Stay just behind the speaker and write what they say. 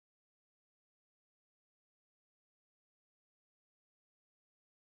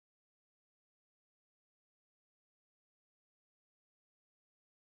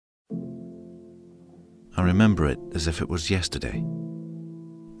I remember it as if it was yesterday.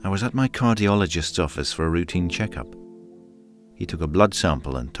 I was at my cardiologist's office for a routine checkup. He took a blood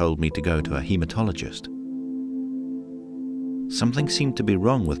sample and told me to go to a hematologist. Something seemed to be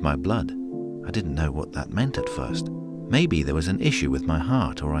wrong with my blood. I didn't know what that meant at first. Maybe there was an issue with my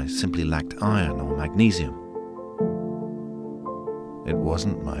heart, or I simply lacked iron or magnesium. It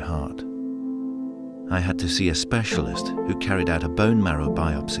wasn't my heart. I had to see a specialist who carried out a bone marrow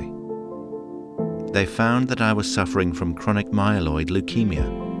biopsy. They found that I was suffering from chronic myeloid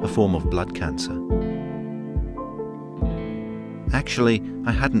leukemia, a form of blood cancer. Actually,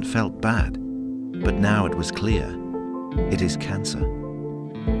 I hadn't felt bad, but now it was clear. It is cancer.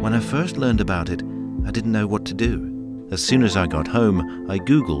 When I first learned about it, I didn't know what to do. As soon as I got home, I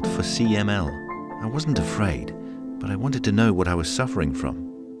Googled for CML. I wasn't afraid, but I wanted to know what I was suffering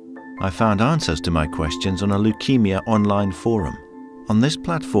from. I found answers to my questions on a leukemia online forum. On this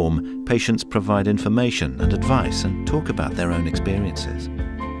platform, patients provide information and advice and talk about their own experiences.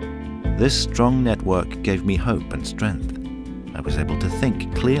 This strong network gave me hope and strength. I was able to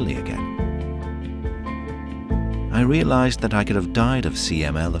think clearly again. I realized that I could have died of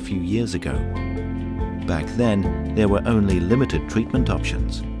CML a few years ago. Back then, there were only limited treatment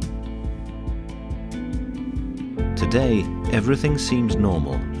options. Today, everything seems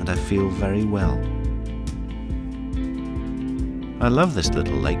normal and I feel very well. I love this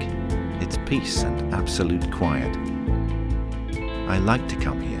little lake. It's peace and absolute quiet. I like to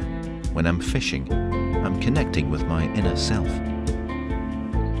come here. When I'm fishing, I'm connecting with my inner self.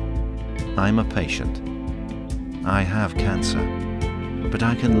 I'm a patient. I have cancer, but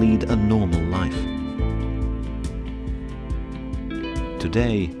I can lead a normal life.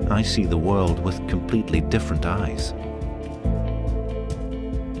 Today, I see the world with completely different eyes.